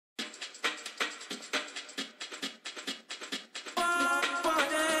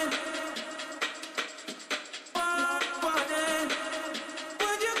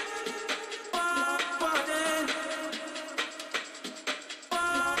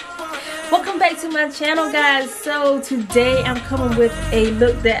Welcome back to my channel, guys. So today I'm coming with a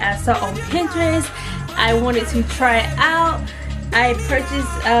look that I saw on Pinterest. I wanted to try it out. I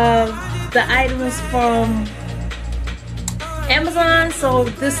purchased the items from Amazon, so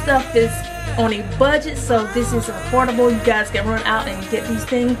this stuff is on a budget, so this is affordable. You guys can run out and get these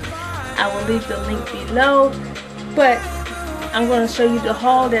things. I will leave the link below, but I'm going to show you the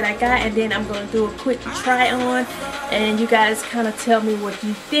haul that I got, and then I'm going to do a quick try on, and you guys kind of tell me what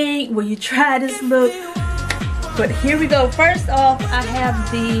you think. Will you try this look? But here we go. First off, I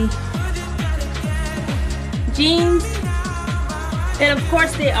have the jeans, and of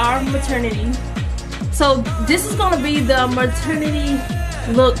course they are maternity. So this is going to be the maternity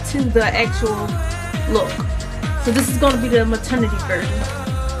look to the actual look. So this is going to be the maternity version.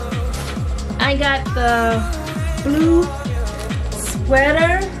 I got the blue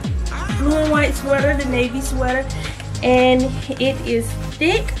sweater, blue and white sweater, the navy sweater, and it is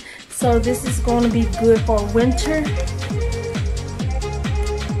thick, so this is going to be good for winter.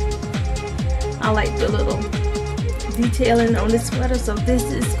 I like the little detailing on this sweater, so this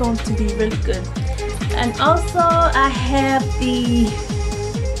is going to be really good. And also I have the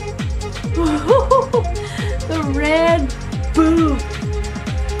the red boot.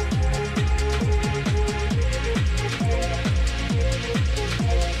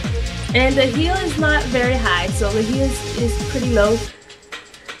 And the heel is not very high, so the heel is pretty low.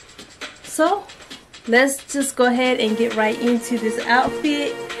 So let's just go ahead and get right into this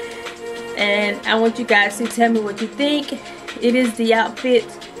outfit, and I want you guys to tell me what you think. It is the outfit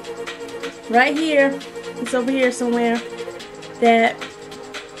right here, it's over here somewhere, that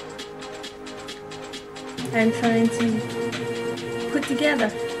I'm trying to put together.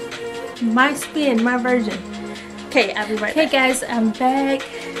 My spin, my version. Okay, I'll be right back. Okay guys, I'm back.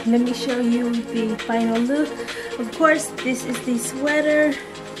 Let me show you the final look. Of course, this is the sweater,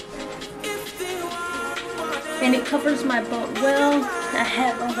 and it covers my butt well. I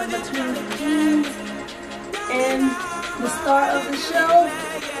have on the maternity jeans, and the star of the show,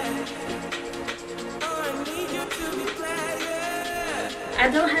 I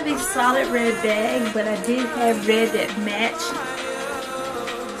don't have a solid red bag, but I did have red that matched,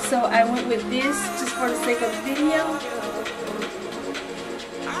 so I went with this just for the sake of the video.